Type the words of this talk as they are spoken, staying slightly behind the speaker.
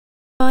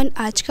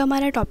Everyone, आज का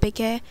हमारा टॉपिक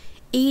है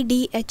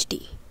ADHD,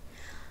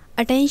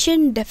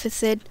 attention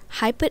deficit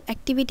hyper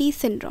activity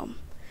syndrome.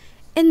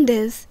 In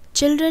this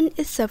children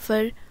is suffer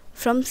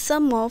from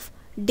some of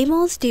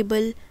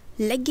demonstrable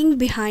lagging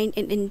behind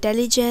in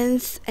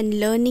intelligence and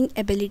learning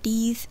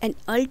abilities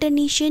and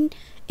alternation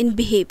in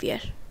behavior.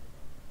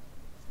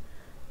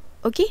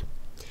 Okay,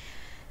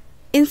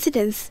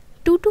 incidence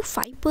 2 to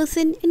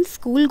 5% in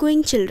school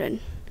going children.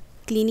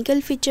 Clinical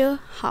feature: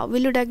 how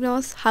will you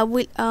diagnose, how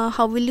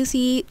will you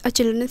see a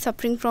children is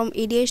suffering from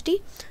ADHD?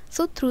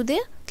 So through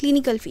their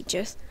clinical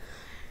features.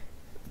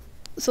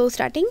 So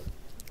starting,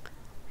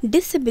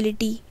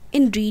 disability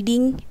in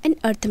reading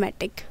and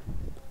arithmetic.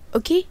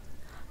 Okay,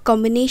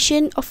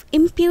 combination of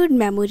impaired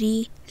memory,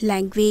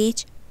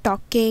 language,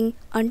 talking,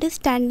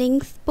 understanding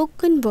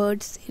spoken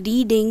words,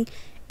 reading,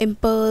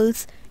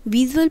 impulse,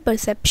 visual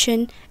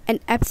perception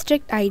and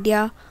abstract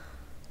idea,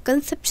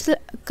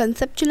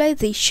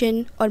 conceptualization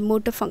or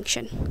motor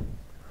function.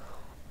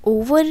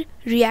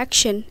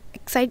 Overreaction,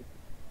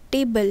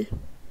 excitable,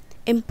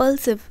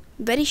 impulsive,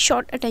 very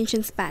short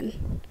attention span.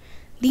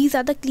 These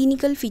are the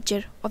clinical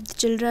features of the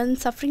children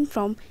suffering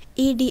from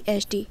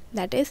ADHD,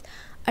 that is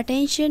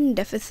attention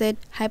deficit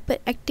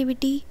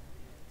hyperactivity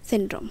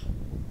syndrome.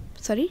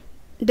 Sorry,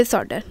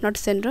 disorder, not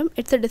syndrome,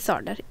 it's a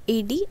disorder,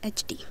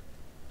 ADHD.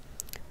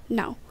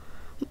 Now,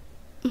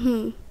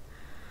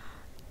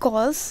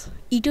 cause,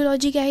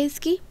 etiology क्या है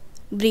इसकी?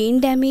 Brain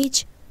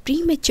damage,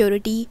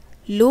 prematurity,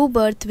 low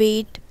birth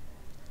weight,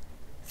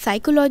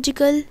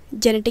 psychological,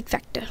 genetic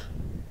factor.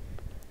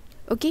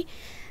 Okay,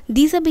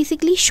 these are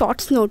basically short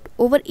note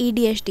over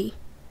ADHD.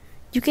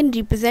 You can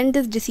represent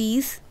this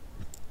disease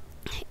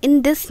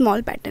in this small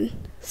pattern.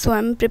 So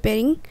I'm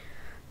preparing.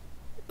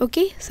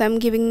 Okay, so I'm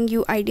giving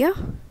you idea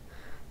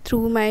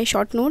through my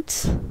short notes.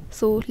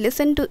 So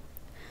listen to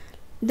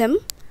them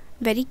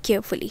very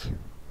carefully.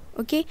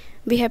 Okay,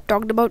 we have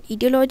talked about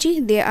etiology.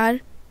 There are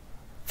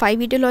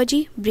 5 etiology: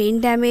 brain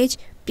damage,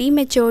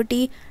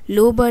 prematurity,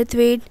 low birth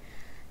weight,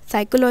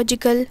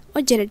 psychological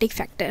or genetic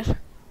factor.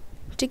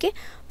 Okay,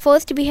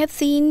 first we have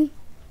seen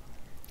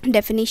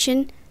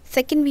definition,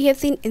 second we have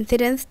seen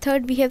incidence,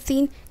 third we have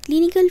seen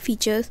clinical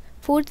features,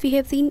 fourth we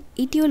have seen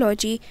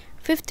etiology,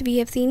 fifth we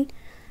have seen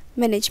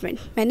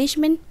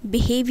management,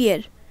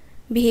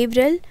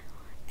 behavioral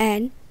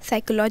and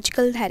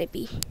psychological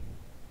therapy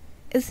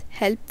is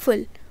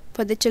helpful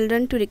for the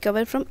children to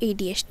recover from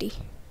ADHD.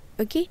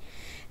 Okay,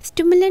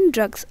 stimulant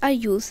drugs are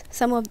used.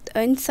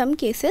 In some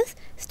cases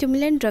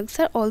stimulant drugs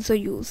are also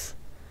used,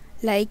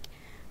 like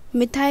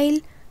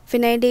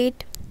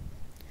methylphenidate,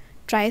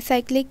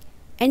 tricyclic,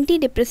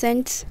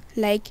 antidepressants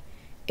like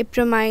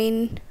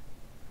ipramine,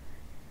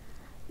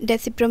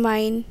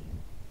 desipramine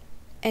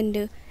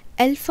and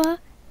alpha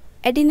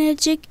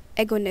adrenergic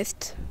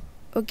agonists.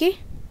 Okay,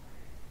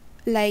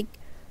 like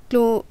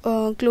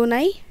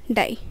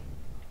clonidine.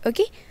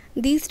 Okay,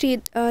 these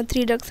three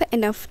drugs are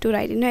enough to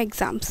write in your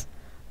exams.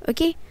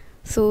 Okay,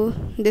 so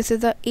this is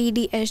the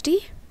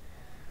ADHD.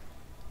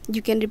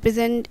 You can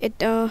represent it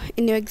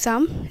in your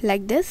exam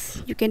like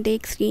this. You can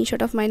take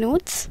screenshot of my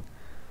notes.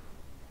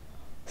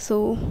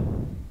 So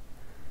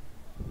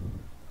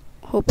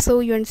hope so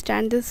you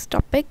understand this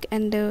topic,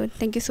 and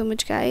thank you so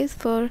much guys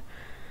for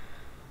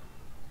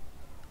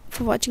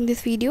watching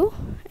this video,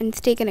 and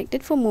stay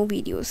connected for more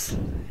videos.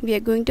 We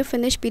are going to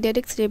finish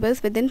pediatric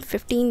syllabus within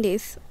 15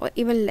 days or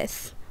even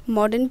less.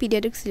 Modern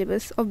pediatric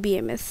syllabus of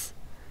BMS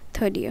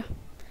third year.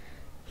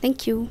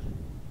 Thank you.